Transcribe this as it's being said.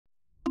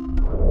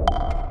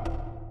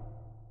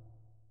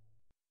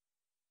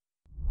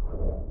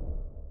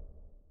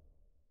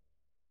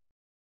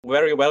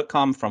very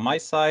welcome from my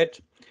side.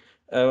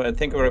 And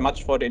thank you very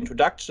much for the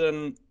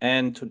introduction.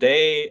 And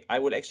today I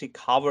will actually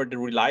cover the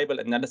reliable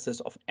analysis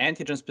of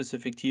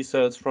antigen-specific T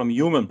cells from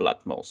human blood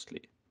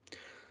mostly.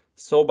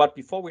 But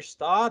before we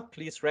start,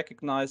 please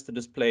recognize the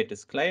displayed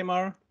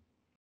disclaimer.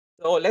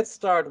 So let's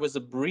start with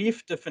a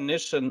brief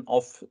definition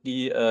of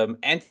the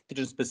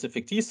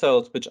antigen-specific T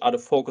cells, which are the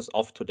focus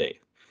of today.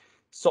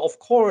 So of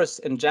course,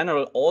 in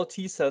general, all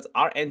T cells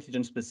are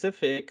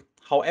antigen-specific.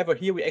 However,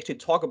 here we actually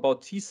talk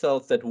about T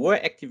cells that were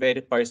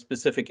activated by a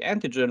specific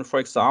antigen, for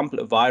example,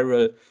 a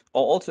viral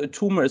or also a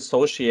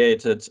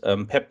tumor-associated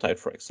peptide,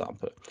 for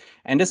example.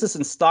 And this is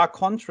in stark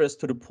contrast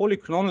to the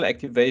polyclonal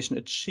activation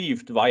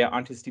achieved via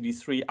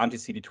anti-CD3,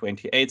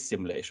 anti-CD28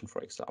 stimulation,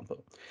 for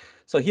example.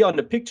 So here on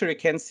the picture, you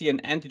can see an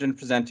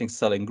antigen-presenting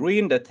cell in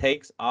green that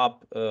takes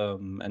up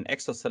an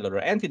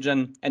extracellular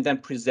antigen and then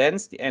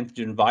presents the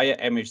antigen via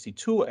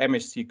MHC2,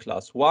 MHC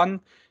class 1,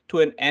 to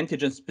an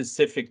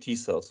antigen-specific T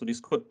cell. So these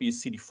could be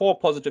CD4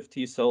 positive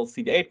T cells,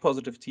 CD8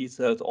 positive T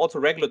cells, also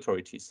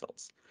regulatory T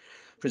cells.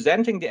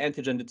 Presenting the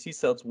antigen, the T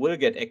cells will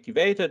get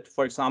activated.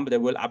 For example, they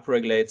will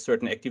upregulate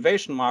certain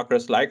activation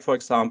markers, like, for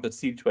example,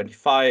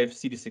 CD25,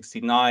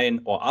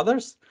 CD69, or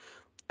others,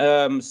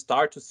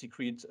 start to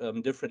secrete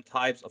different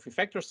types of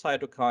effector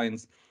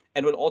cytokines,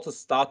 and will also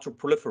start to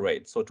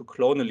proliferate, so to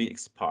clonally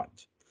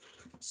expand.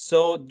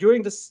 So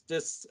during this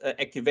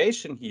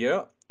activation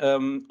here,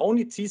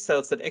 only T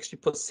cells that actually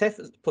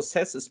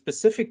possess a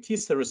specific T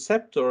cell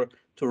receptor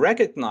to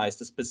recognize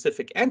the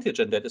specific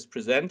antigen that is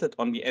presented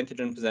on the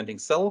antigen-presenting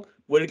cell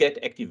will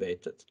get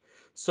activated.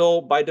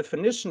 So by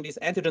definition, these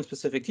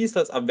antigen-specific T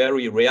cells are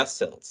very rare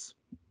cells.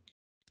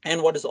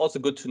 And what is also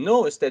good to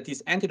know is that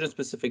these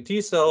antigen-specific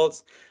T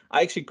cells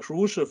are actually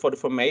crucial for the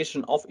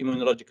formation of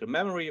immunological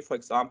memory, for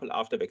example,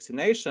 after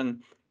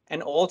vaccination,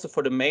 and also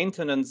for the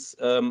maintenance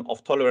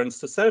of tolerance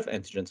to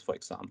self-antigens, for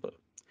example.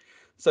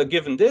 So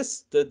given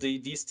this,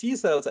 these T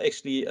cells are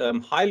actually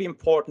highly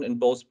important in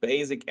both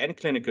basic and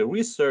clinical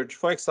research,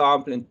 for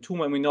example, in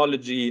tumor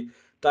immunology,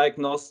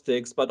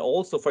 diagnostics, but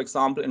also, for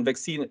example, in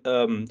vaccine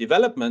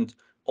development,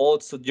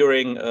 also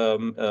during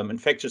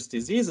infectious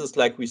diseases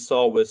like we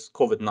saw with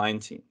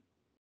COVID-19.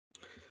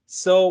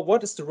 So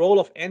what is the role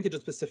of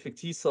antigen-specific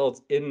T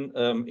cells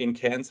in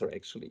cancer,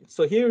 actually?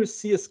 So here you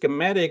see a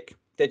schematic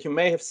that you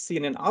may have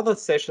seen in other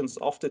sessions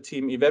of the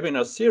TME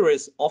webinar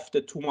series of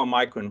the tumor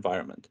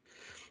microenvironment.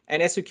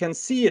 And as you can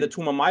see, the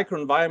tumor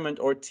microenvironment,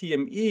 or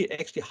TME,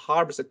 actually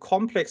harbors a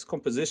complex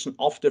composition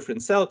of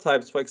different cell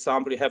types. For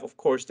example, you have, of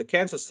course, the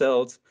cancer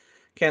cells,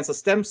 cancer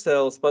stem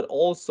cells, but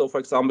also, for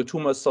example,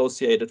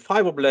 tumor-associated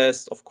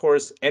fibroblasts, of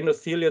course,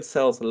 endothelial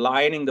cells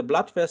lining the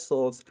blood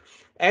vessels,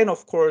 and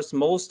of course,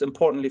 most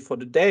importantly for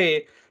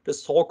today, the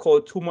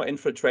so-called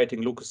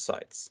tumor-infiltrating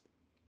leukocytes.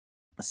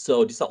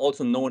 So these are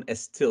also known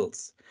as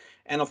TILs.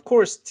 And of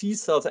course, T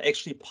cells are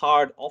actually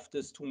part of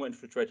this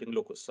tumor-infiltrating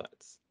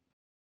leukocytes.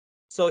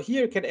 So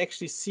here you can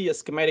actually see a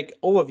schematic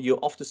overview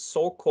of the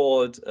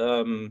so-called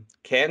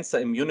cancer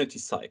immunity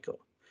cycle.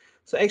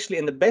 So actually,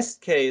 in the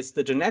best case,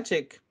 the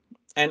genetic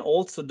and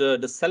also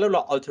the cellular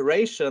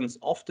alterations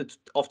of the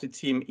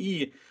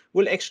TME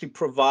will actually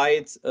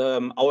provide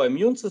our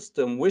immune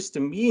system with the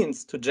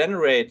means to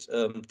generate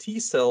T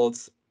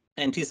cells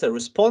and T cell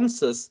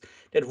responses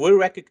that will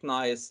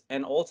recognize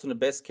and also, in the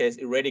best case,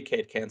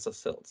 eradicate cancer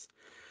cells.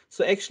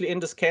 So actually, in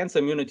this cancer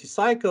immunity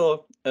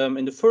cycle,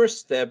 in the first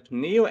step,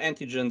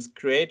 neoantigens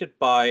created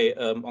by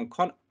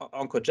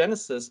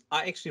oncogenesis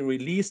are actually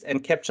released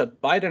and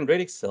captured by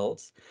dendritic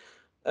cells.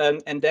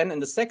 And then in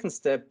the second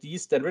step,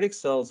 these dendritic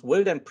cells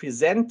will then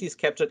present these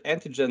captured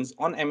antigens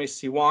on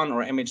MHC1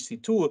 or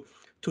MHC2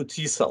 to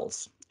T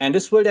cells. And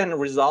this will then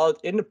result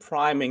in the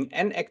priming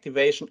and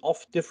activation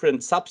of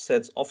different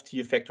subsets of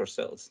T effector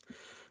cells.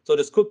 So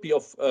this could be,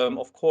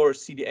 of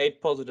course,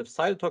 CD8 positive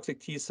cytotoxic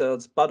T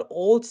cells, but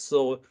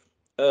also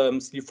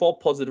CD4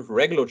 positive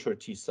regulatory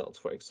T cells,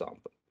 for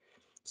example.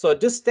 So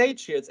at this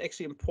stage here, it's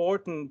actually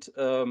important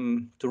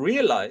to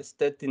realize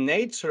that the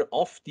nature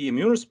of the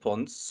immune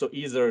response, so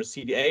either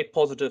CD8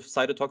 positive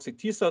cytotoxic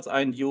T cells are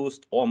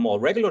induced or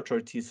more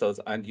regulatory T cells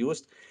are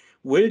induced,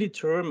 will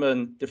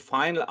determine the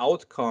final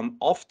outcome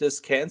of this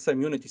cancer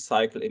immunity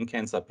cycle in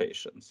cancer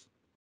patients.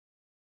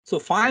 So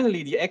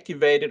finally, the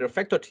activated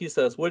effector T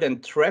cells will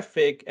then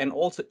traffic and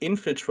also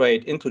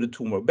infiltrate into the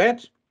tumor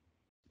bed,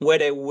 where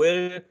they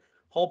will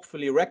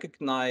hopefully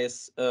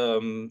recognize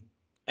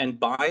and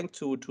bind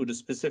to the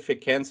specific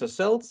cancer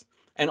cells,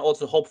 and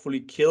also hopefully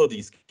kill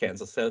these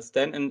cancer cells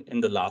then in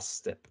the last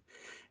step.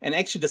 And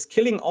actually, this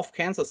killing of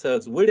cancer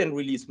cells will then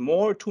release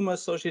more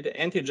tumor-associated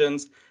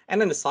antigens, and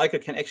then the cycle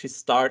can actually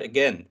start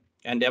again.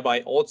 And thereby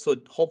also,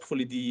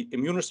 hopefully, the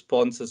immune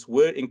responses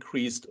will be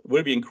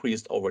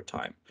increased over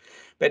time.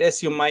 But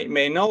as you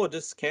may know,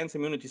 this cancer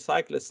immunity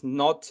cycle is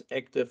not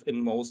active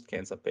in most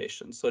cancer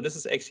patients. So this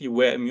is actually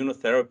where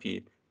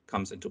immunotherapy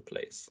comes into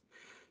place.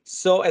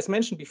 So as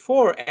mentioned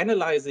before,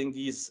 analyzing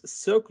these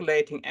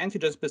circulating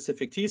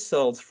antigen-specific T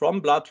cells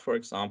from blood, for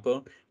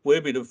example, will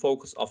be the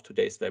focus of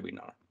today's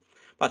webinar.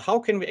 But how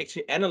can we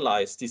actually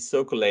analyze these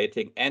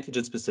circulating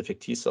antigen-specific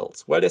T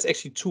cells? Well, there's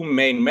actually two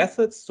main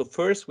methods. So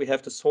first, we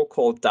have the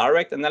so-called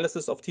direct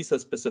analysis of T cell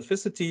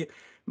specificity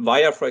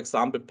via, for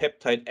example,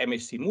 peptide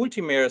MHC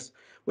multimers,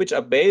 which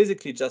are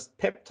basically just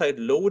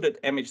peptide-loaded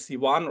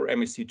MHC1 or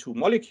MHC2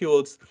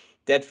 molecules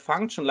that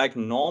function like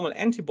normal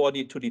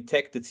antibody to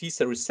detect the T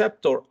cell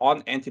receptor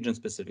on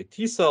antigen-specific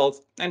T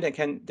cells, and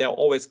they're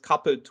always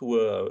coupled to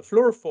a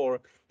fluorophore,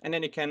 and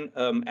then you can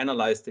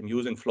analyze them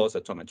using flow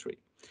cytometry.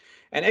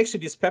 And actually,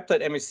 these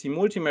peptide MHC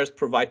multimers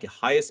provide the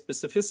highest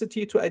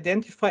specificity to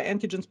identify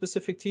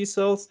antigen-specific T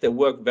cells. They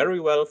work very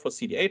well for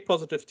CD8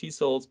 positive T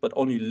cells, but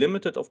only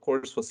limited, of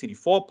course, for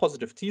CD4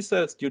 positive T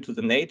cells due to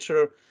the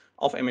nature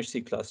of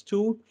MHC class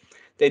 2.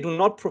 They do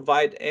not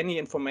provide any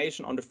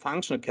information on the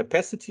functional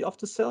capacity of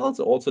the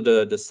cells, also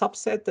the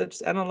subset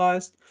that's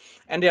analyzed.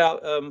 And they are,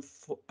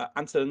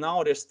 until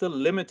now, they're still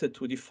limited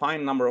to a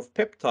defined number of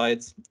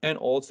peptides and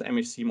also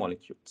MHC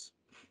molecules.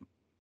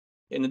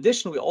 In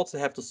addition, we also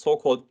have the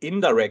so-called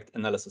indirect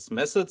analysis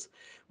methods,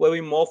 where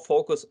we more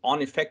focus on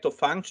effector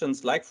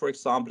functions like, for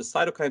example,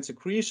 cytokine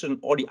secretion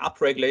or the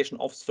upregulation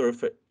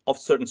of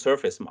certain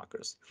surface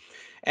markers.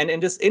 And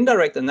in this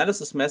indirect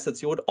analysis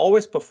methods, you would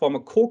always perform a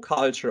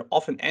co-culture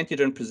of an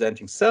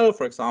antigen-presenting cell,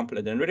 for example,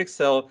 a dendritic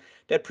cell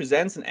that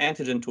presents an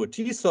antigen to a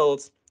T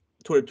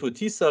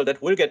cell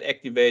that will get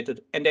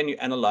activated, and then you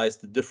analyze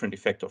the different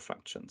effector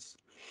functions.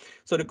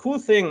 So the cool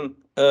thing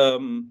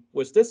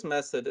with this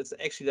method is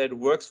actually that it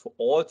works for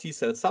all T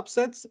cell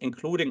subsets,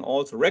 including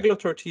also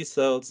regulatory T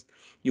cells.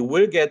 You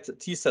will get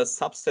T cell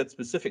subset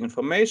specific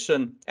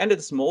information, and it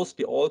is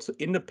mostly also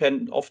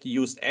independent of the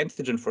used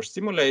antigen for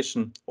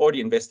stimulation or the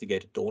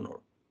investigated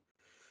donor.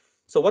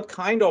 So what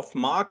kind of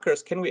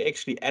markers can we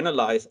actually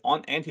analyze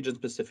on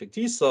antigen-specific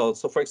T cells?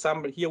 So for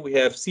example, here we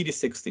have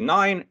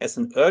CD69 as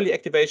an early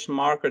activation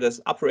marker that's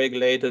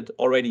upregulated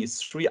already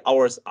 3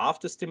 hours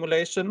after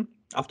stimulation,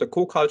 after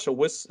co-culture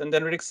with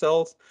dendritic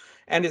cells,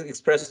 and is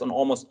expressed on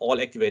almost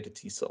all activated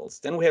T cells.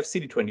 Then we have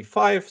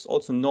CD25,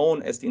 also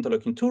known as the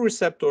interleukin-2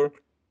 receptor.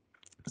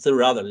 It's a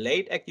rather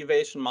late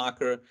activation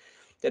marker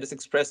that is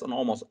expressed on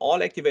almost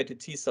all activated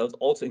T cells,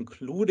 also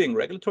including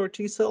regulatory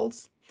T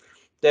cells.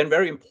 Then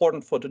very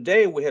important for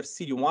today, we have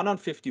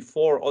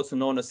CD154, also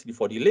known as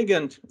CD40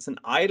 ligand. It's an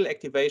idle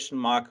activation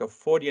marker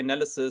for the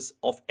analysis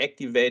of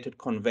activated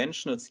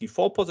conventional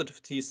CD4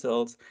 positive T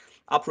cells,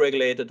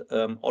 upregulated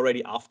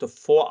already after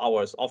 4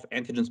 hours of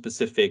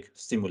antigen-specific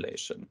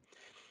stimulation.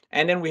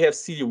 And then we have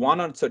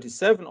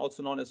CD137,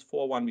 also known as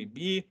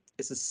 4-1BB.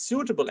 It's a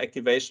suitable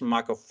activation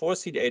marker for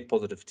CD8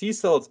 positive T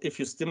cells if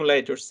you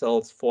stimulate your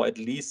cells for at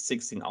least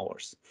 16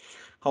 hours.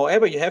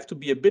 However, you have to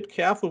be a bit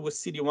careful with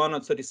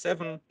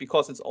CD137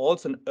 because it's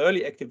also an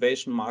early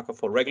activation marker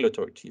for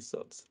regulatory T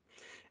cells.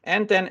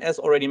 And then, as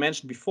already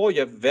mentioned before, you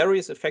have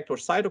various effector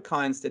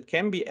cytokines that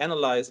can be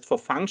analyzed for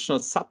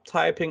functional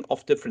subtyping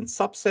of different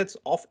subsets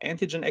of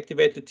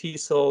antigen-activated T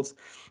cells.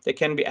 They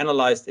can be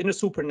analyzed in a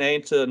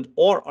supernatant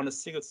or on a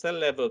single cell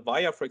level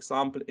via, for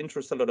example,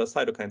 intracellular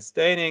cytokine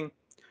staining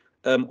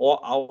or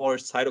our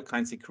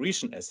cytokine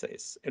secretion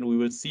assays. And we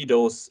will see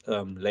those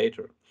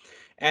later.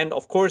 And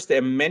of course, there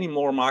are many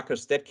more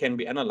markers that can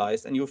be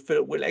analyzed, and you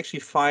will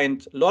actually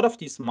find a lot of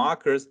these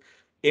markers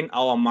in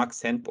our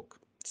MAX handbook.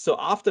 So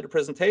after the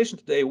presentation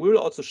today, we will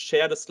also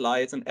share the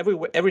slides, and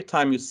every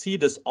time you see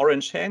this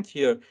orange hand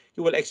here,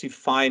 you will actually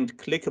find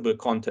clickable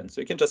content. So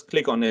you can just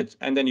click on it,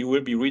 and then you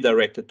will be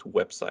redirected to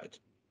website.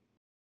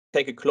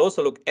 Take a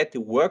closer look at the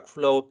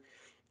workflow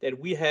that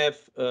we have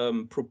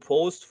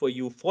proposed for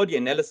you for the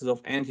analysis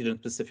of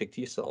antigen-specific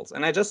T cells.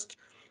 And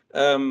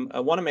I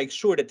want to make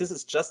sure that this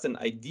is just an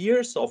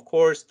idea. So of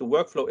course, the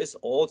workflow is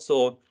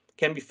also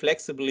can be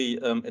flexibly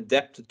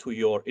adapted to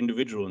your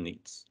individual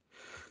needs.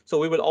 So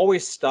we will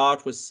always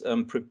start with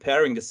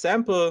preparing the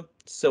sample.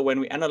 So when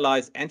we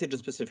analyze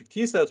antigen-specific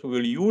T cells, we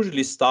will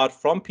usually start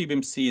from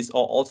PBMCs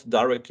or also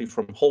directly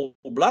from whole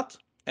blood.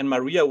 And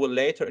Maria will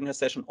later in her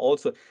session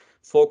also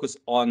focus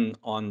on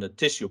the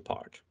tissue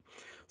part.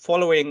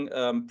 Following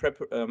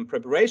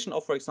preparation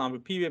of, for example,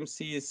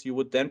 PBMCs, you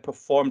would then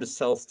perform the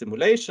cell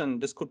stimulation.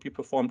 This could be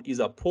performed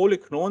either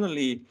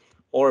polyclonally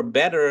or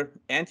better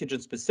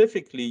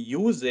antigen-specifically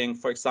using,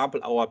 for example,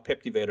 our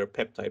PepTivator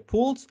Peptide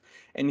Pools.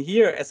 And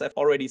here, as I've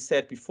already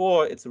said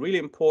before, it's really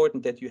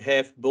important that you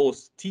have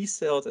both T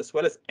cells as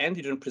well as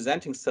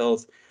antigen-presenting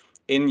cells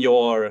in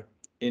your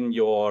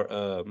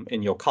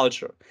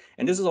culture.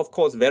 And this is, of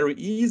course, very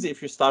easy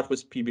if you start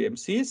with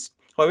PBMCs.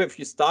 However, if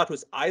you start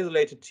with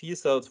isolated T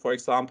cells, for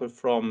example,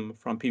 from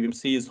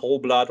PBMCs, whole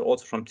blood,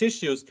 also from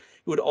tissues,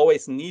 you would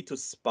always need to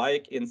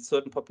spike in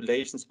certain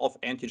populations of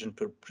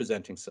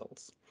antigen-presenting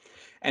cells.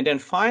 And then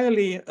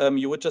finally,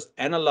 you would just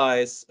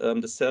analyze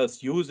the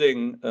cells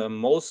using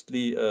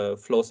mostly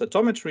flow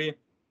cytometry.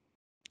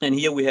 And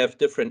here we have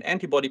different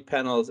antibody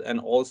panels and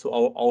also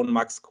our own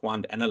max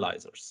quant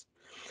analyzers.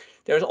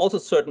 There's also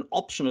certain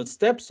optional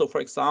steps. So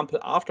for example,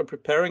 after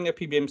preparing a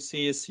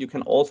PBMCs, you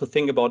can also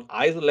think about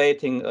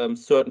isolating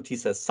certain T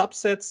cell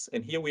subsets.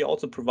 And here we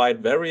also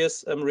provide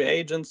various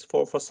reagents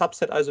for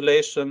subset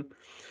isolation.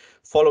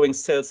 following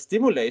cell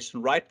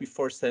stimulation right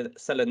before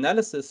cell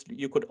analysis,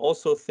 you could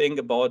also think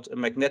about a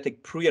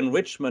magnetic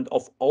pre-enrichment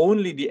of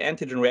only the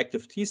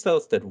antigen-reactive T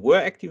cells that were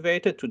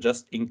activated to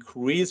just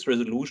increase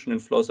resolution in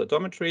flow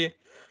cytometry.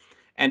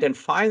 And then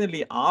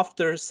finally,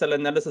 after cell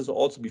analysis, or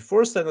also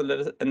before cell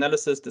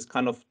analysis, this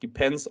kind of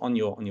depends on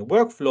your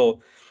workflow.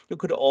 You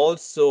could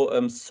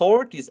also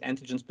sort these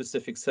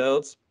antigen-specific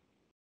cells,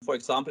 for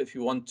example, if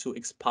you want to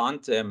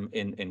expand them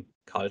in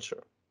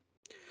culture.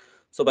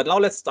 So, but now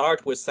let's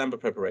start with sample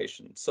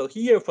preparation. So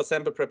here for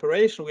sample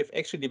preparation, we've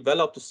actually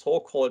developed a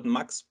so-called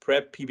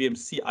MaxPrep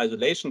PBMC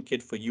isolation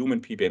kit for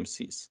human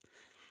PBMCs.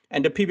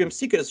 And the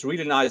PBMC kit is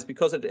really nice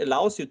because it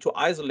allows you to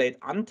isolate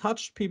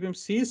untouched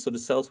PBMCs, so the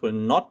cells will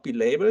not be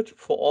labeled,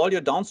 for all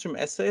your downstream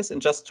assays in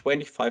just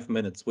 25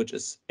 minutes, which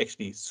is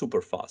actually super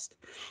fast.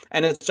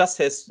 And it just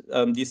has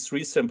these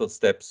 3 simple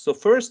steps. So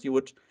first, you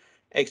would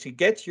actually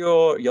get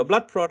your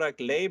blood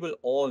product, label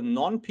all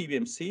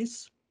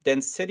non-PBMCs, then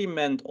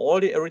sediment all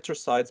the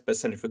erythrocytes by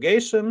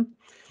centrifugation,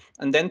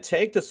 and then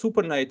take the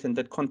supernatant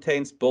that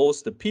contains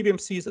both the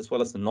PBMCs as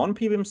well as the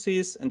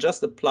non-PBMCs and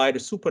just apply the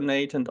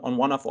supernatant on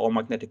one of our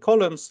magnetic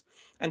columns,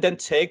 and then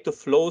take the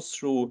flow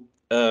through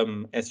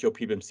as your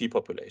PBMC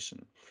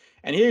population.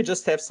 And here you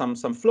just have some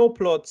flow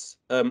plots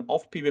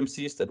of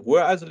PBMCs that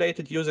were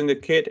isolated using the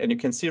kit, and you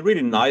can see a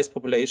really nice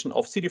population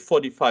of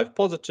CD45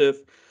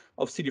 positive,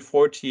 of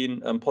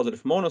CD14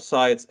 positive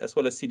monocytes, as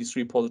well as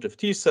CD3 positive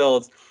T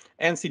cells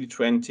and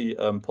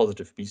CD20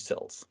 positive B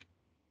cells.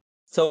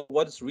 So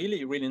what is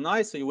really, really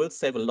nice, so you will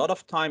save a lot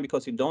of time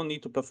because you don't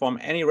need to perform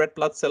any red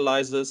blood cell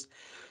lysis,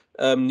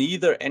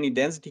 neither any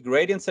density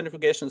gradient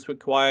centrifugation is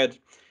required.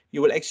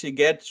 You will actually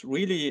get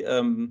really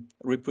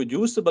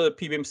reproducible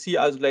PBMC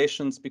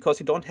isolations because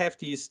you don't have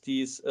these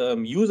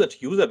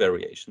user-to-user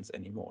variations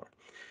anymore.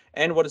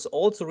 And what is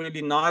also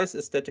really nice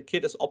is that the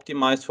kit is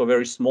optimized for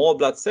very small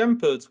blood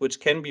samples, which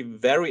can be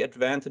very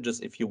advantageous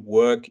if you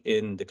work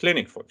in the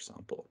clinic, for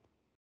example.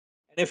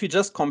 And if you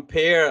just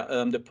compare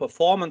the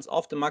performance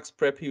of the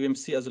MaxPrep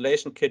PBMC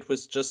isolation kit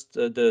with just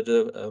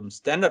the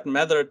standard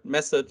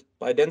method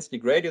by density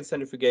gradient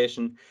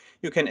centrifugation,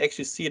 you can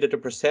actually see that the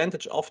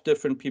percentage of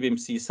different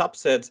PBMC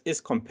subsets is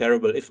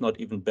comparable, if not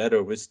even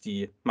better, with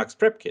the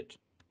MaxPrep kit.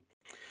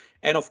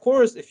 And of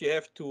course, if you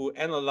have to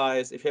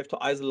analyze, if you have to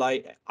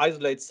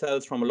isolate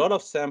cells from a lot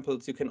of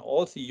samples, you can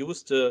also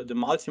use the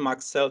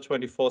Multimax Cell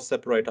 24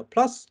 Separator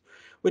Plus,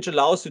 which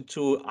allows you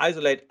to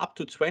isolate up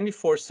to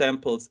 24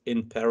 samples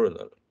in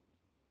parallel.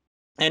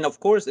 And of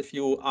course, if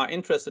you are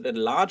interested in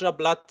larger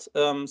blood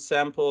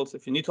samples,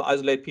 if you need to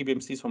isolate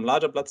PBMCs from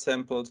larger blood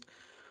samples,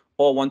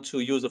 or want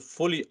to use a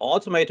fully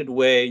automated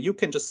way, you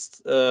can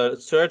just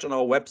search on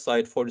our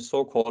website for the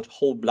so-called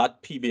whole blood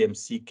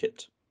PBMC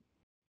kit.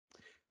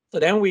 So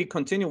then we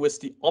continue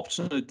with the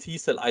optional T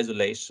cell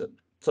isolation.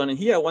 So in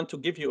here, I want to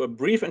give you a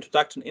brief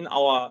introduction into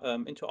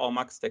our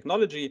MAX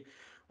technology,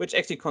 which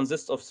actually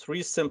consists of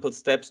 3 simple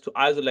steps to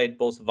isolate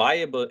both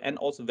viable and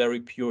also very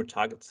pure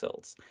target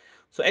cells.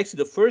 So actually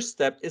the first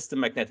step is the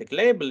magnetic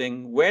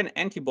labeling, where an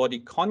antibody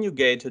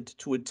conjugated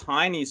to a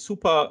tiny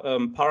super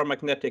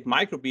paramagnetic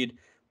microbead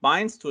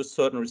binds to a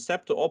certain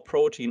receptor or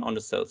protein on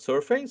the cell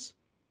surface.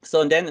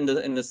 So and then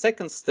in the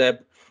second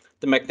step,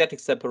 the magnetic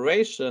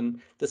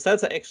separation, the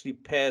cells are actually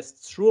passed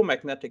through a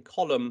magnetic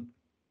column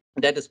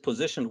that is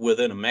positioned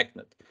within a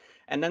magnet.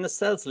 And then the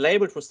cells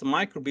labeled with the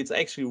microbeads are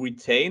actually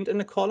retained in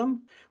the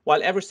column,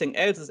 while everything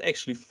else is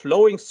actually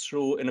flowing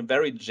through in a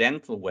very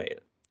gentle way.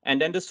 And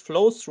then this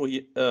flows through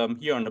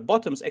here on the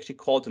bottom is actually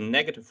called a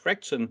negative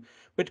fraction,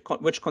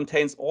 which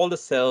contains all the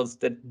cells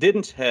that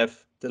didn't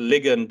have the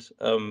ligand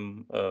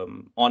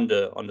on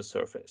the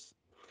surface.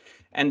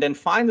 And then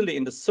finally,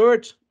 in the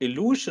third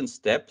elution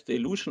step, the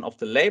elution of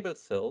the labeled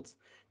cells,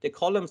 the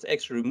column is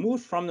actually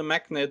removed from the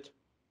magnet,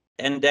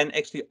 and then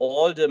actually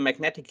all the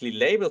magnetically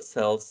labeled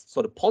cells,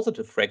 so the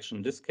positive fraction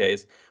in this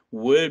case,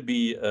 will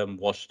be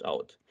washed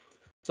out.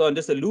 So in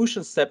this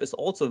elution step is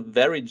also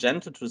very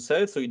gentle to the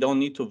cell, so you don't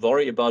need to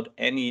worry about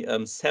any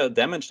cell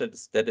damage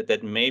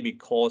that may be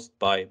caused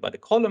by the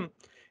column.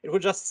 It will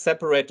just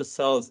separate the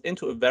cells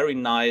into a very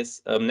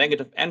nice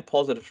negative and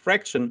positive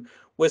fraction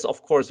with,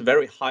 of course,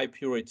 very high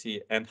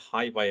purity and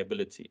high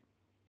viability.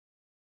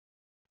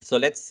 So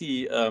let's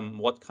see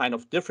what kind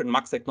of different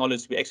MAX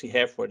technologies we actually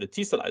have for the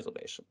T cell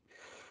isolation.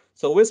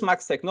 So with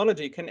MAX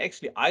technology, you can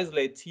actually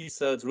isolate T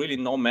cells really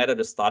no matter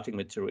the starting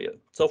material.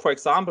 So for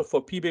example,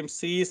 for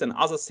PBMCs and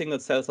other single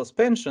cell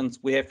suspensions,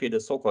 we have here the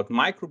so-called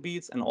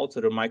microbeads and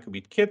also the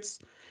microbead kits,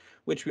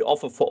 which we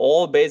offer for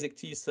all basic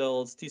T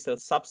cell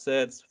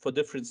subsets for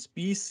different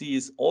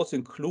species, also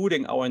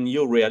including our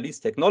new REALIS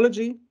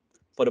technology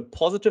for the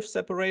positive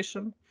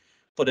separation.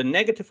 For the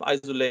negative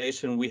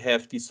isolation, we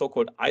have the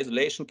so-called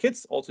isolation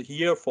kits, also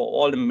here for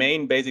all the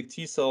main basic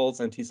T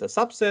cells and T cell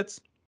subsets.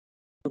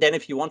 Then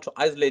if you want to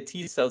isolate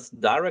T cells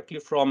directly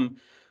from,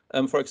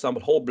 for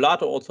example, whole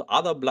blood or also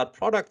other blood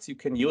products, you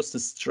can use the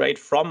straight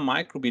from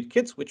microbead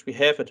kits, which we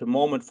have at the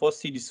moment for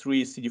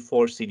CD3, CD4,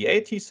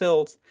 CD8 T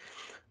cells,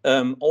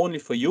 only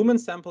for human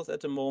samples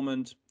at the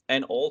moment,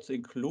 and also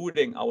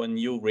including our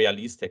new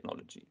REALIS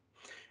technology.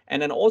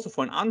 And then also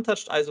for an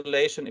untouched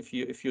isolation, if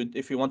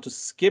you want to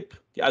skip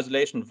the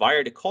isolation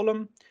via the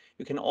column,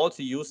 you can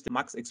also use the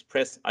Max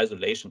Express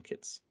isolation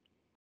kits.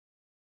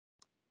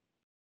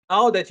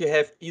 Now that you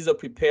have either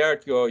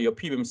prepared your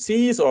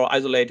PBMCs or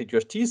isolated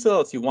your T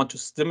cells, you want to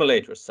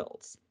stimulate your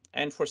cells.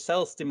 And for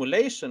cell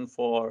stimulation,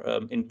 for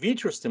in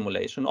vitro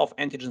stimulation of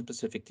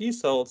antigen-specific T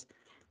cells,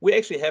 we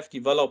actually have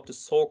developed the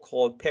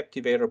so-called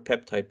PepTivator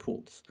Peptide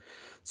Pools.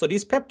 So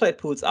these peptide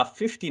pools are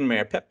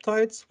 15-mer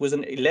peptides with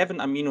an 11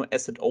 amino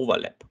acid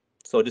overlap.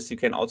 So this you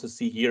can also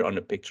see here on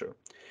the picture.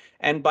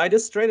 And by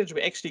this strategy,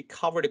 we actually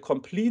cover the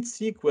complete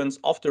sequence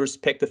of the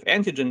respective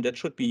antigen that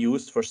should be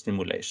used for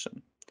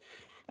stimulation.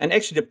 And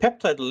actually, the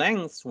peptide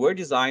lengths were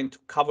designed to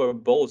cover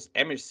both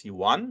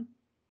MHC1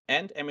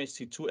 and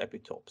MHC2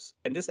 epitopes.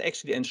 And this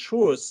actually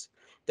ensures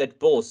that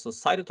both the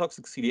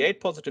cytotoxic CD8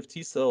 positive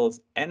T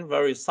cells and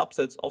various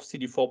subsets of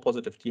CD4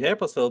 positive T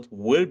helper cells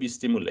will be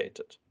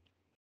stimulated.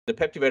 The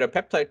PepTivator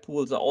peptide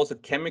pools are also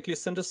chemically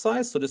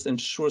synthesized, so this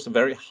ensures a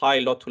very high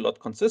lot-to-lot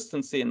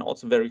consistency and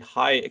also very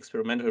high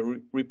experimental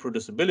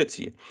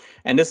reproducibility.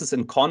 And this is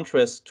in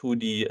contrast to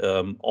the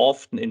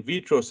often in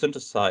vitro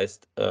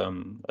synthesized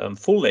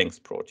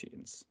full-length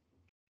proteins.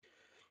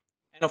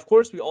 And of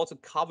course, we also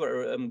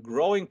cover a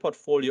growing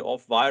portfolio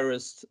of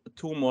virus,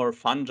 tumor,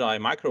 fungi,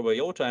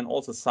 microbiota, and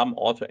also some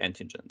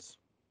autoantigens.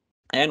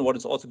 And what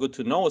is also good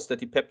to know is that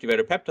the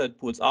PepTivator peptide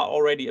pools are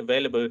already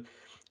available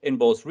in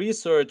both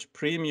research,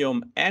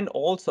 premium, and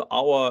also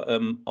our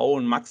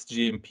own Max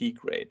GMP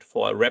grade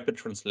for a rapid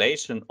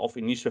translation of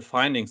initial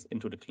findings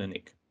into the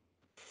clinic.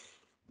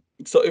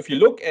 So if you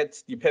look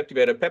at the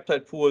PepTivator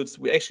peptide pools,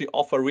 we actually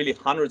offer really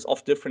hundreds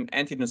of different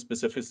antigen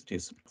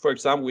specificities. For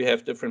example, we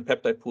have different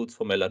peptide pools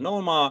for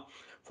melanoma,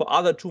 for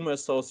other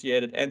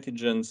tumor-associated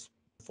antigens,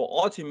 for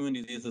autoimmune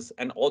diseases,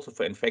 and also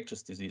for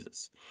infectious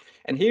diseases.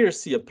 And here you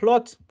see a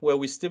plot where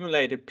we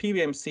stimulated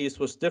PBMCs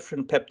with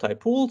different peptide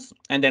pools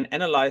and then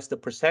analyzed the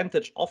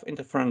percentage of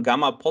interferon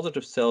gamma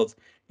positive cells,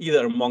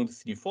 either among the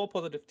CD4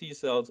 positive T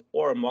cells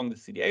or among the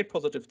CD8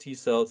 positive T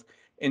cells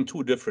in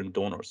two different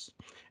donors.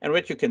 And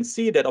what you can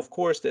see that, of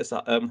course, there's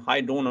a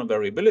high donor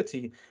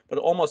variability, but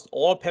almost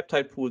all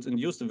peptide pools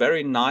induced a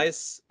very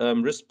nice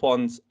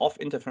response of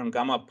interferon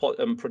gamma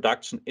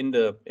production in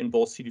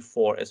both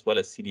CD4 as well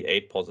as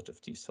CD8 positive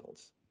T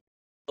cells.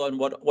 So, and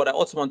what I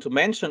also want to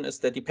mention is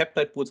that the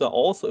peptide pools are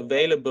also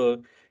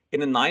available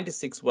in a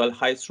 96-well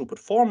high throughput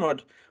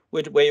format,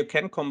 where you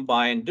can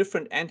combine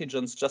different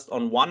antigens just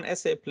on one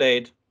assay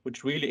plate,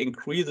 which really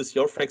increases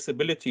your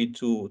flexibility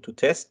to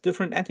test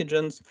different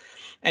antigens.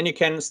 And you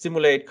can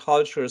stimulate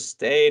culture,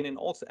 stain, and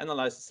also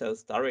analyze the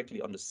cells directly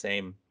on the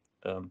same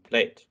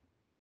plate.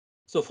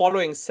 So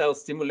following cell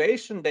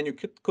stimulation, then you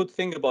could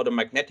think about a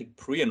magnetic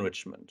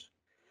pre-enrichment.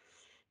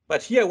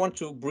 But here I want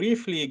to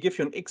briefly give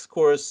you an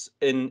excursus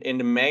in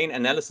the main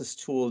analysis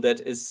tool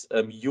that is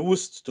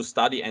used to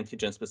study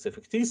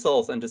antigen-specific T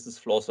cells, and this is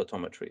flow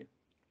cytometry.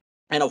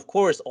 And of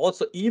course,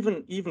 also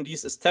even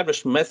these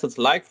established methods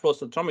like flow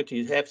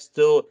cytometry have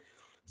still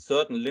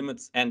certain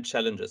limits and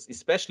challenges,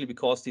 especially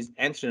because these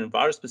antigen and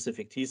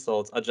virus-specific T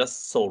cells are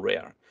just so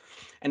rare.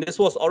 And this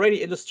was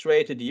already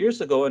illustrated years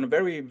ago in a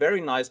very,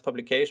 very nice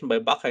publication by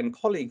Bacher and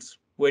colleagues,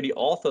 where the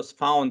authors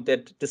found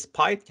that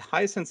despite the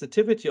high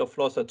sensitivity of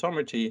flow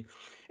cytometry,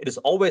 it is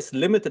always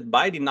limited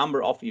by the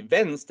number of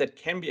events that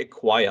can be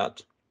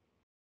acquired,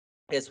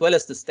 as well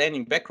as the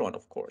staining background,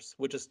 of course,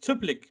 which is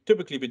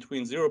typically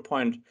between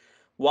 0.1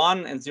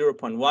 and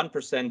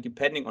 0.1%,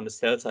 depending on the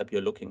cell type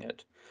you're looking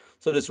at.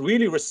 So this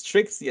really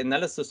restricts the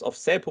analysis of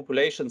cell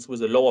populations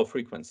with a lower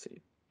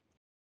frequency.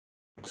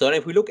 So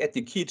if we look at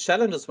the key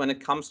challenges when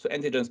it comes to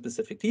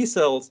antigen-specific T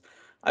cells,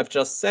 I've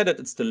just said it,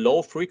 it's the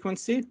low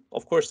frequency.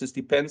 Of course, this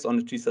depends on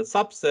the T cell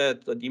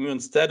subset, the immune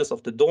status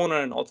of the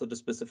donor, and also the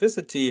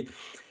specificity.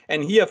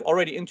 And here I've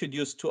already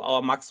introduced to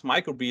our Max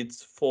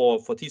microbeads for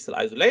T cell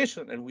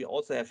isolation, and we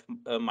also have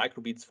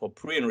microbeads for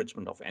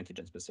pre-enrichment of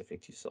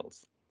antigen-specific T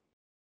cells.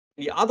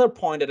 The other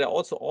point that I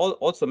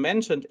also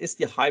mentioned is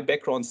the high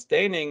background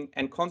staining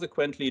and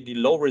consequently the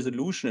low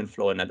resolution in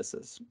flow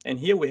analysis. And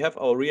here we have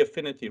our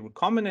REAfinity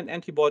Recombinant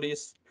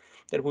Antibodies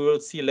that we will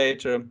see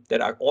later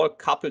that are all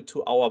coupled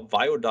to our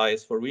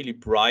biodyes for really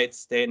bright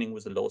staining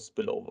with a low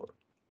spillover.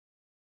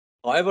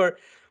 However,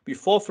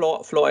 before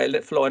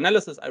flow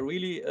analysis, I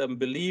really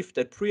believe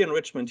that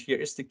pre-enrichment here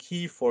is the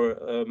key for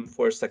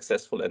a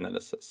successful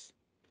analysis.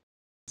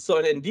 So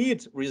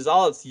indeed,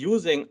 results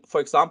using,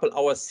 for example,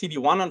 our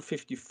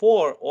CD154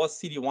 or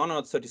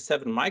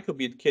CD137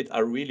 microbead kit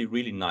are really,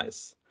 really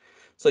nice.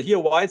 So here,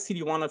 while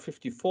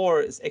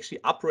CD154 is actually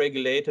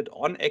upregulated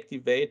on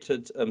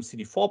activated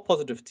CD4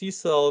 positive T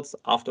cells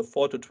after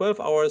 4 to 12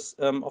 hours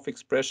of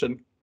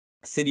expression,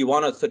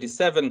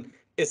 CD137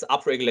 is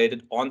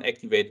upregulated on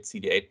activated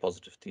CD8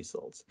 positive T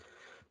cells.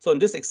 So in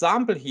this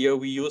example here,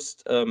 we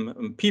used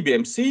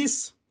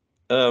PBMCs,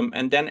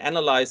 and then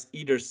analyze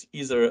either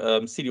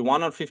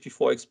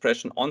CD154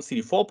 expression on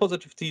CD4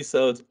 positive T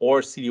cells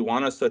or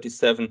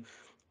CD137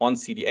 on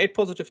CD8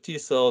 positive T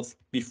cells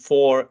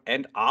before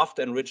and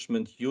after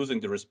enrichment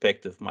using the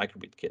respective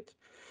microbead kit.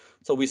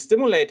 So we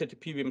stimulated the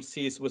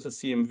PBMCs with a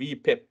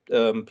CMV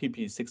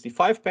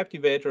PP65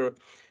 PepTivator,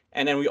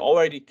 and then we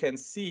already can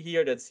see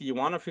here that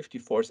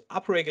CD154 is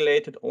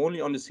upregulated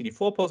only on the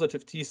CD4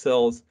 positive T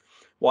cells,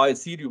 while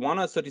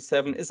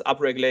CD137 is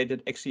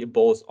upregulated actually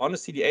both on the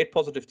CD8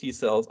 positive T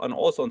cells and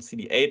also on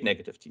CD8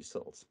 negative T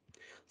cells.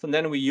 So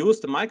then we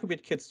use the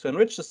microbit kits to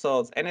enrich the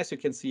cells, and as you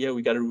can see here,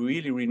 we got a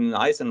really, really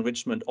nice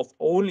enrichment of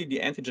only the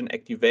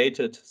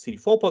antigen-activated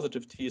CD4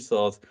 positive T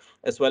cells,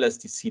 as well as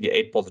the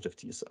CD8 positive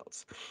T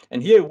cells.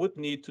 And here you would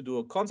need to do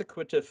a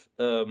consecutive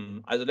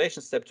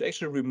isolation step to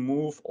actually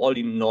remove all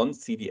the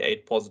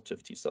non-CD8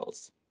 positive T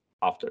cells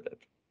after that.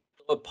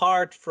 So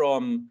apart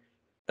from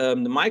the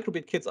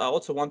microbit kits, I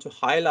also want to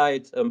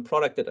highlight a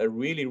product that I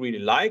really, really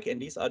like,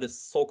 and these are the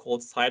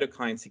so-called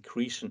cytokine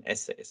secretion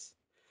assays.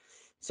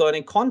 So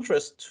in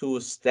contrast to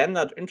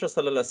standard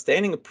intracellular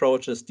staining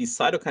approaches, these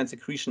cytokine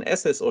secretion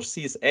assays, or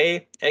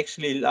CSA,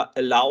 actually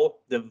allow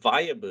the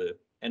viable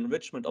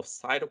enrichment of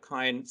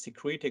cytokine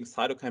secreting,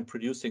 cytokine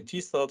producing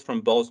T cells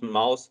from both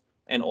mouse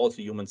and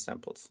also human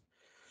samples.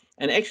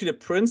 And actually the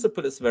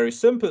principle is very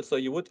simple. So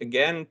you would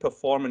again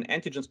perform an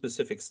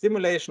antigen-specific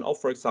stimulation of,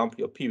 for example,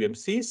 your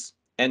PBMCs.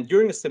 And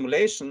during the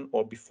stimulation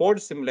or before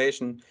the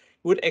stimulation,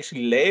 you would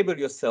actually label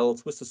your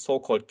cells with the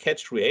so-called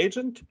catch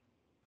reagent.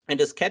 And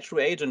this catch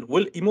reagent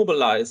will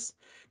immobilize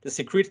the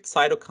secreted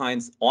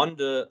cytokines on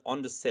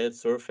the cell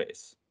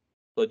surface.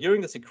 So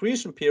during the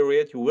secretion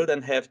period, you will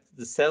then have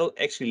the cell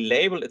actually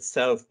label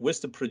itself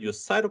with the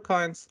produced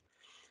cytokines.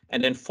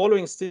 And then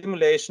following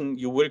stimulation,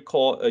 you will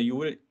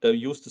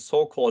use the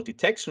so-called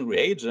detection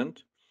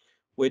reagent,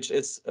 which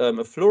is a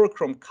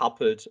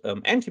fluorochrome-coupled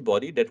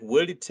antibody that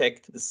will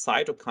detect the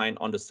cytokine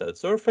on the cell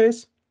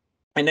surface.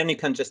 And then you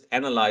can just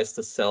analyze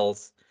the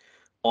cells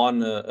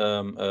on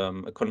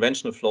a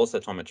conventional flow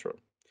cytometer.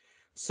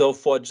 So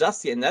for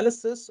just the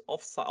analysis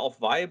of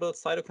viable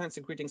cytokine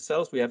secreting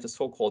cells, we have the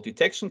so-called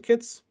detection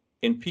kits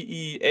in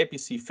PE,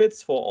 APC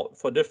fits for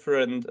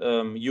different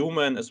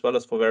human as well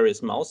as for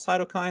various mouse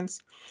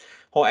cytokines.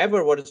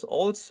 However, what is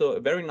also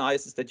very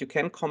nice is that you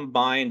can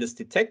combine this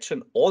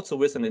detection also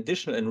with an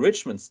additional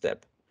enrichment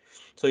step.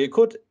 So you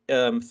could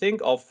think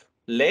of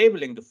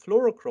labeling the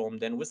fluorochrome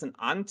then with an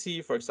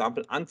for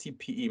example,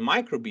 anti-PE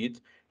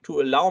microbead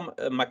to allow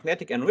a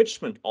magnetic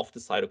enrichment of the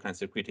cytokine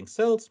secreting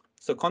cells.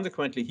 So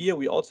consequently here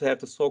we also have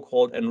the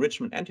so-called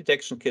enrichment and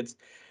detection kits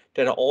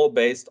that are all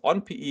based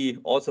on PE,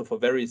 also for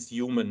various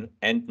human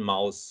and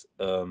mouse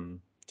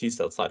T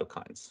cell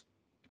cytokines.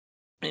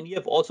 And we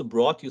have also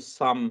brought you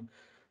some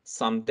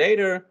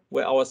data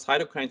where our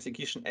cytokine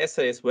secretion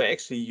assays were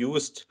actually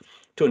used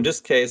to, in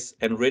this case,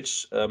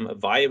 enrich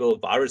viable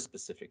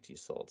virus-specific T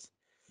cells.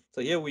 So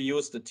here we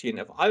use the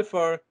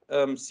TNF-alpha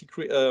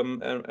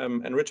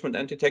enrichment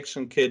and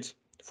detection kit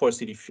for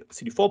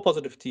CD4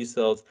 positive T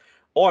cells,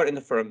 or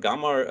interferon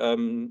gamma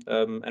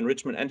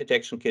enrichment and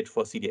detection kit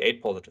for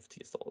CD8 positive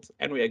T cells.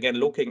 And we're again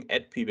looking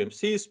at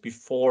PBMCs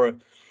before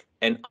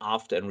and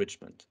after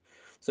enrichment.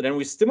 So then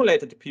we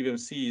stimulated the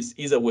PBMCs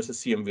either with a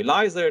CMV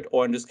lysate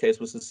or in this case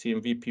with a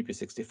CMV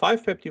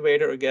PP65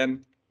 PepTivator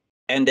again.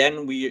 And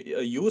then we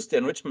use the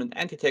enrichment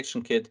and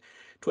detection kit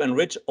to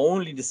enrich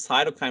only the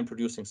cytokine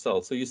producing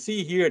cells. So you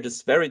see here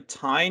this very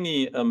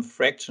tiny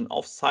fraction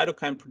of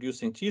cytokine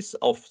producing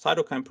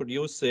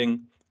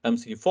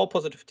CD4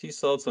 positive T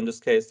cells. In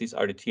this case, these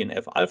are the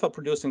TNF-alpha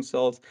producing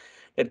cells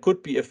that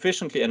could be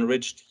efficiently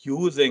enriched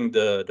using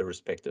the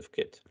respective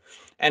kit.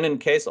 And in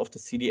case of the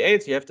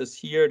CD8s, you have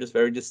this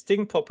very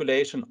distinct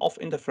population of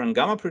interferon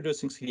gamma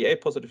producing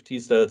CD8 positive T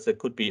cells that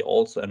could be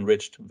also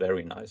enriched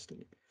very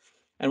nicely.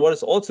 And what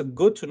is also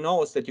good to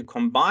know is that you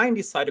combine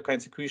these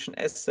cytokine secretion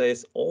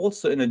assays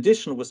also in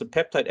addition with the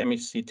peptide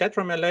MHC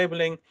tetramer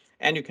labeling,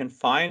 and you can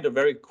find a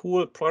very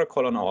cool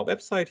protocol on our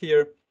website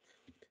here.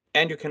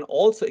 And you can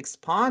also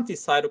expand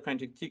these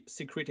cytokine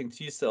secreting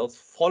T cells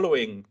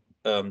following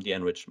the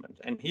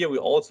enrichment. And here we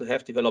also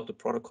have developed a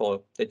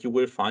protocol that you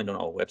will find on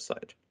our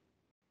website.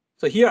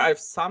 So here I've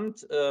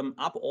summed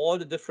up all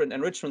the different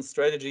enrichment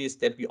strategies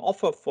that we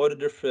offer for the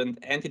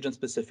different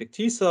antigen-specific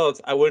T cells.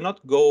 I will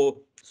not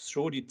go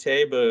through the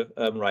table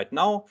right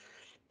now,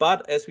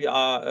 but as we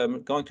are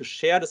going to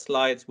share the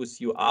slides with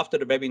you after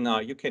the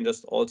webinar, you can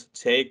just also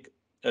take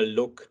a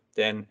look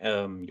then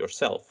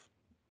yourself.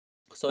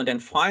 So then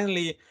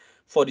finally,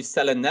 for the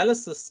cell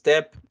analysis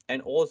step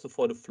and also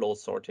for the flow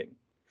sorting.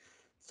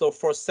 So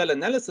for cell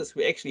analysis,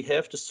 we actually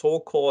have the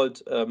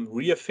so-called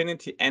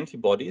REAfinity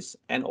antibodies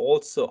and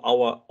also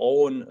our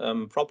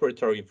own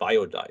proprietary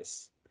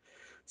biodyes.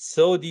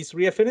 So these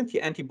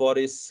REAfinity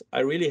antibodies,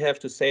 I really have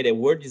to say they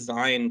were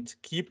designed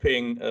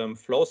keeping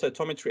flow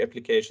cytometry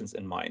applications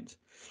in mind.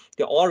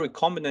 They're all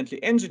recombinantly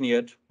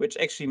engineered, which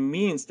actually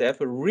means they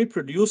have a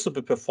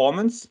reproducible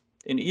performance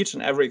in each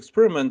and every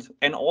experiment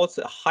and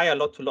also a higher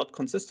lot-to-lot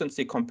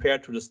consistency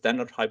compared to the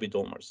standard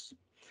hybridomers.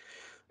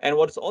 And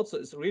what is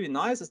also really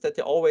nice is that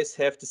they always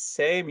have the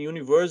same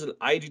universal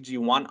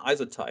IgG1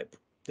 isotype.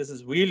 This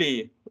is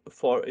really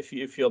for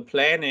if you're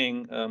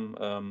planning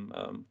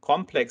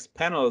complex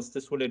panels,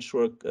 this will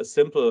ensure a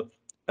simple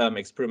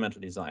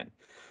experimental design.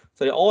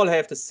 So they all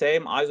have the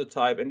same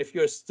isotype. And if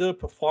you're still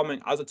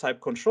performing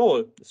isotype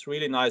control, it's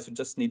really nice. You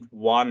just need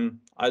one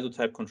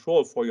isotype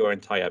control for your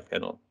entire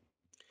panel.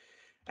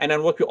 And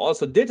then what we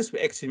also did is we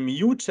actually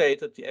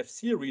mutated the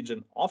Fc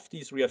region of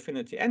these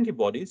REAfinity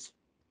antibodies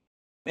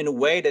in a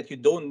way that you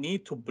don't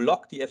need to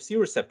block the Fc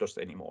receptors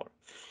anymore.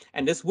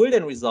 And this will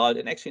then result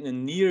in actually in a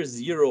near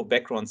zero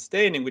background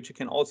staining, which you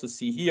can also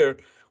see here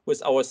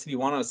with our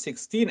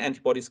CD116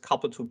 antibodies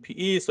coupled to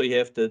PE. So you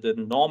have the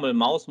normal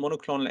mouse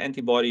monoclonal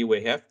antibody where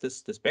you have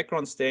this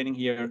background staining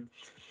here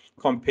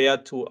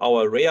compared to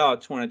our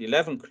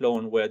REA211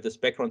 clone where this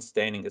background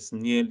staining is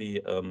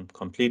nearly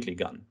completely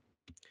gone.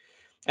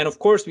 And of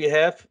course, we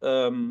have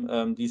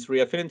these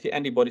REAfinity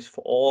antibodies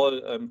for all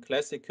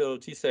classical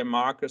T-cell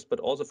markers, but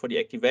also for the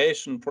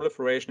activation,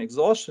 proliferation,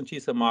 exhaustion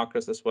T-cell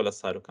markers, as well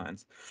as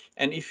cytokines.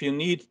 And if you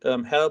need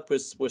help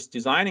with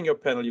designing your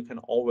panel, you can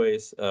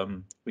always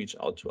reach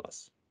out to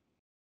us.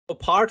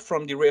 Apart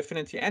from the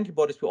REAfinity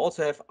antibodies, we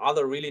also have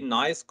other really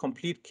nice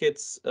complete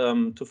kits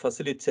to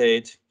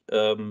facilitate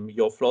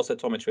your flow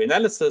cytometry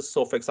analysis.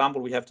 So, for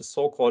example, we have the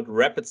so-called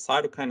rapid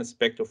cytokine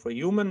inspector for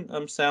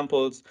human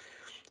samples,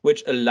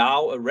 which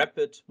allow a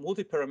rapid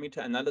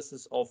multi-parameter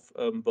analysis of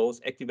both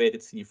activated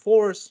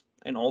CD4s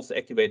and also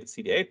activated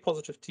CD8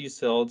 positive T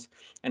cells.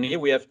 And here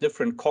we have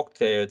different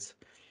cocktails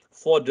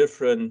for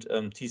different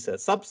T cell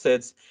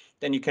subsets.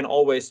 Then you can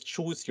always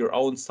choose your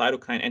own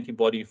cytokine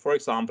antibody, for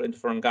example,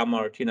 interferon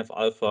gamma, TNF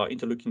alpha,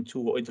 interleukin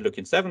 2, or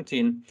interleukin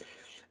 17.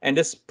 And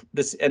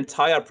this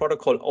entire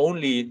protocol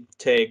only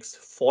takes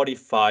 40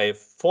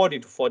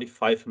 to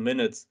 45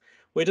 minutes,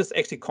 which is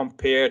actually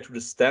compared to the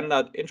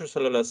standard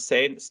intracellular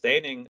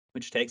staining,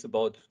 which takes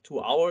about 2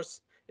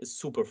 hours, is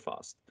super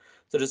fast.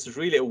 So this is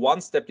really a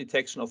one-step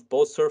detection of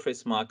both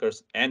surface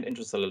markers and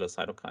intracellular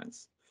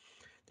cytokines.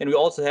 Then we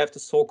also have the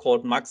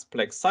so-called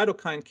max-plex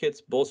cytokine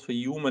kits, both for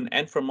human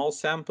and for mouse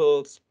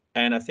samples.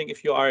 And I think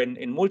if you are in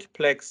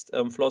multiplexed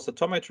flow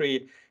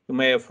cytometry, you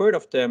may have heard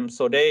of them.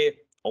 So they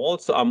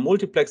also are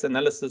multiplex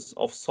analysis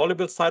of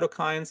soluble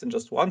cytokines in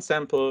just one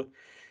sample.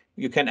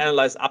 You can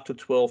analyze up to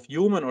 12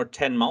 human or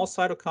 10 mouse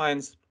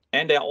cytokines.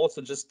 And they're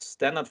also just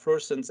standard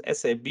fluorescence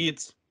assay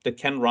beads that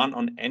can run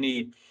on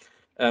any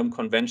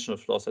conventional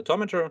flow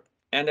cytometer.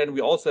 And then we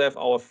also have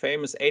our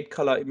famous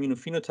 8-color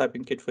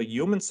immunophenotyping kit for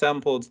human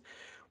samples,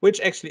 which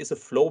actually is a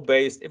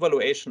flow-based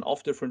evaluation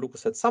of different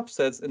leukocyte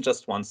subsets in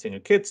just one single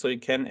kit. So you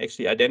can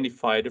actually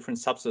identify different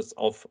subsets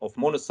of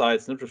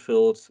monocytes,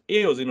 neutrophils,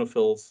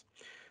 eosinophils,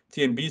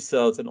 T and B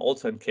cells, and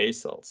also NK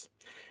cells.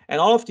 And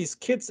all of these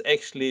kits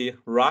actually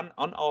run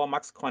on our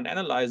MaxQuant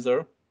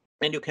analyzer,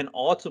 and you can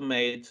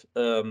automate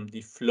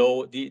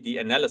the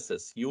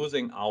analysis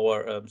using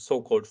our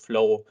so-called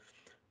flow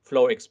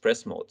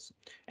express modes.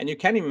 And you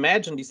can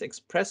imagine these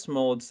express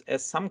modes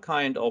as some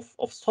kind of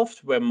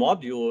software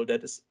module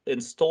that is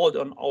installed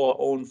on our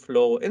own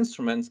flow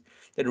instruments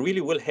that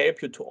really will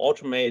help you to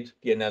automate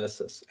the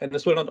analysis. And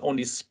this will not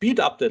only speed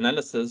up the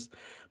analysis,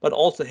 but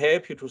also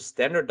help you to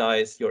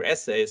standardize your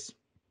assays,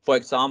 for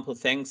example,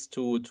 thanks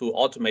to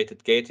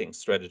automated gating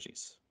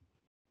strategies.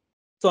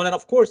 So then,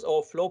 of course,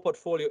 our flow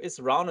portfolio is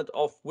rounded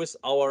off with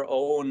our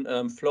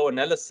own flow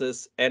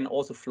analysis and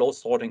also flow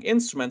sorting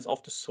instruments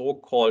of the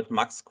so-called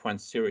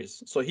MaxQuant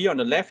series. So here on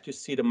the left, you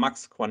see the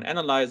MaxQuant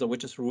analyzer,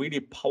 which is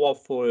really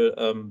powerful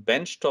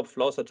benchtop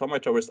flow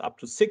cytometer with up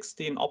to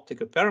 16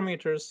 optical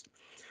parameters.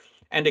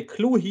 And the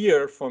clue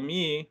here for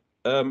me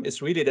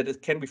is really that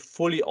it can be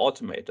fully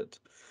automated.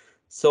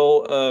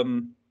 So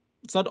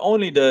it's not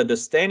only the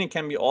staining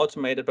can be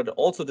automated, but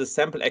also the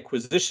sample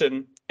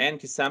acquisition and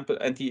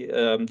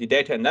the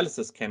data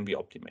analysis can be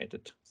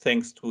optimated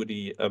thanks to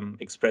the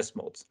express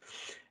modes.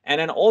 And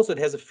then also it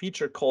has a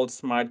feature called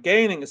smart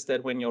gaining, is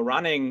that when you're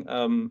running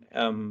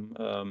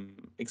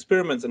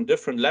experiments in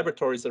different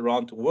laboratories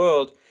around the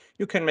world,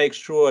 you can make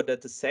sure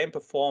that the same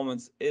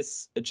performance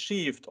is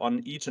achieved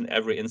on each and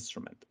every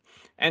instrument.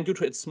 And due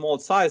to its small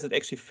size, it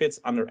actually fits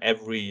under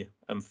every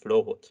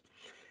flow hood.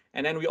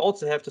 And then we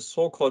also have the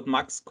so-called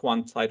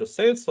MaxQuant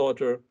cytocell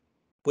sorter,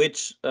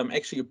 which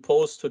actually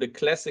opposed to the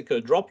classical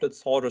droplet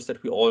sorters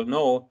that we all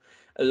know,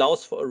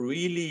 allows for a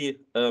really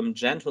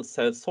gentle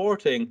cell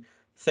sorting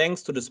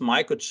thanks to this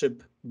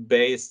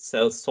microchip-based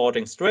cell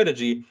sorting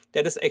strategy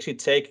that is actually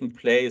taking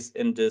place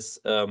in this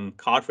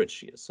cartridge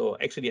here. So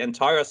actually the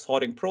entire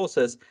sorting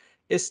process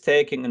is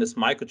taking in this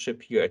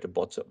microchip here at the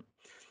bottom.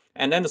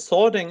 And then the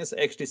sorting is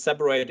actually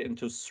separated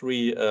into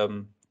 3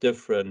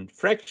 different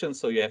fractions.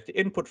 So you have the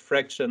input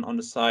fraction on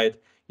the side,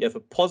 you have a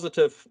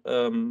positive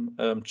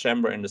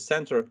chamber in the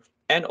center,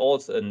 and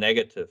also a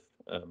negative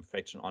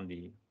fraction on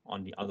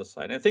the other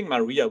side. And I think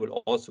Maria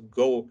will also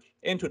go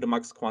into the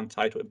MaxQuant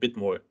title a bit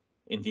more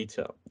in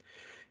detail.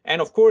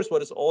 And of course,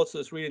 what is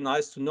also really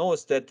nice to know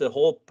is that the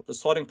whole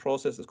sorting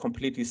process is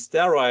completely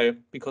sterile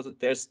because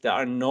there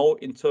are no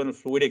internal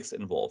fluidics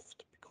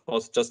involved,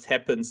 because it just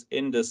happens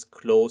in this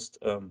closed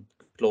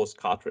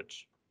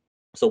cartridge.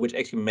 So which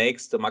actually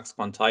makes the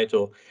MaxQuant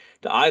Taito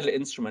the ideal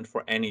instrument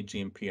for any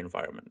GMP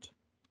environment.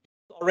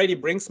 already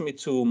brings me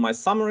to my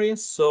summary.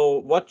 So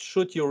what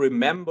should you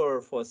remember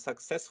for a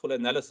successful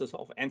analysis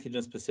of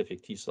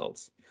antigen-specific T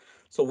cells?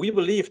 So we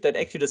believe that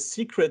actually the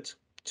secret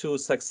to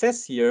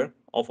success here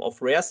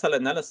of rare cell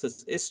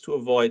analysis is to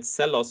avoid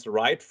cell loss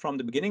right from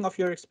the beginning of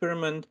your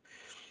experiment.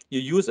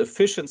 You use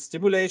efficient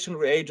stimulation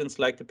reagents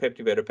like the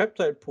PepTivator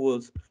Peptide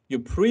Pools. You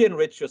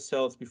pre-enrich your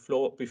cells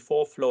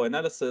before flow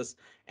analysis,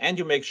 and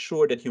you make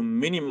sure that you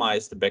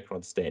minimize the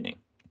background staining.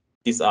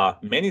 These are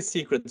many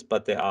secrets,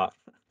 but they are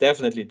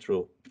definitely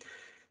true.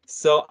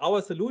 So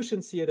our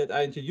solutions here that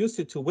I introduced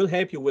you to will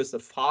help you with a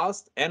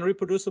fast and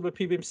reproducible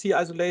PBMC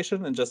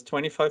isolation in just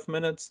 25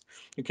 minutes.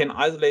 You can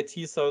isolate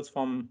T cells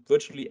from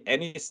virtually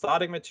any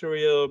starting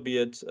material, be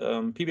it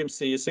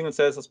PBMC, single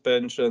cell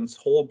suspensions,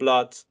 whole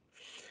blood.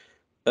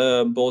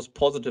 Both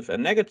positive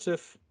and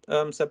negative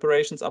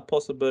separations are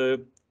possible.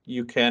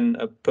 You can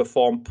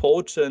perform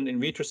potent in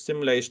vitro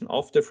stimulation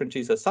of different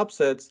T cell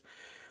subsets.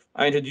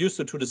 I introduced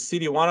you to the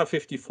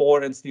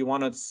CD154 and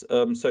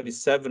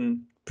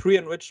CD137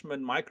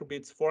 pre-enrichment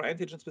microbeads for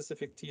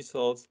antigen-specific T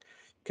cells.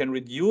 You can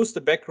reduce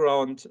the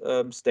background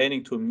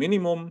staining to a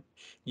minimum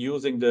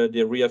using the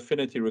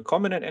REAfinity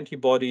Recombinant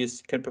Antibodies.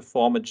 You can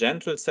perform a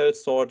gentle cell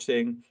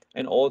sorting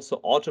and also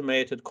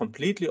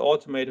completely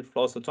automated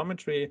flow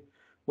cytometry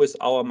with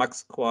our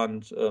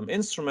MaxQuant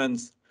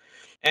instruments.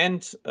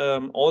 And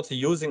also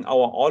using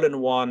our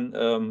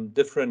all-in-one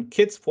different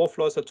kits for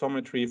flow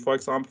cytometry, for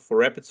example, for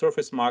rapid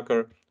surface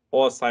marker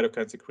or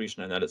cytokine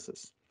secretion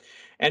analysis.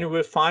 And you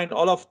will find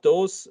all of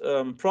those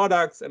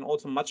products and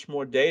also much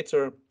more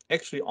data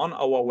actually on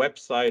our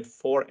website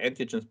for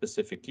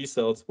antigen-specific T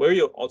cells, where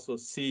you also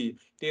see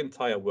the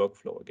entire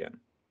workflow again.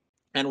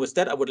 And with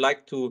that, I would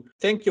like to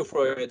thank you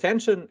for your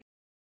attention.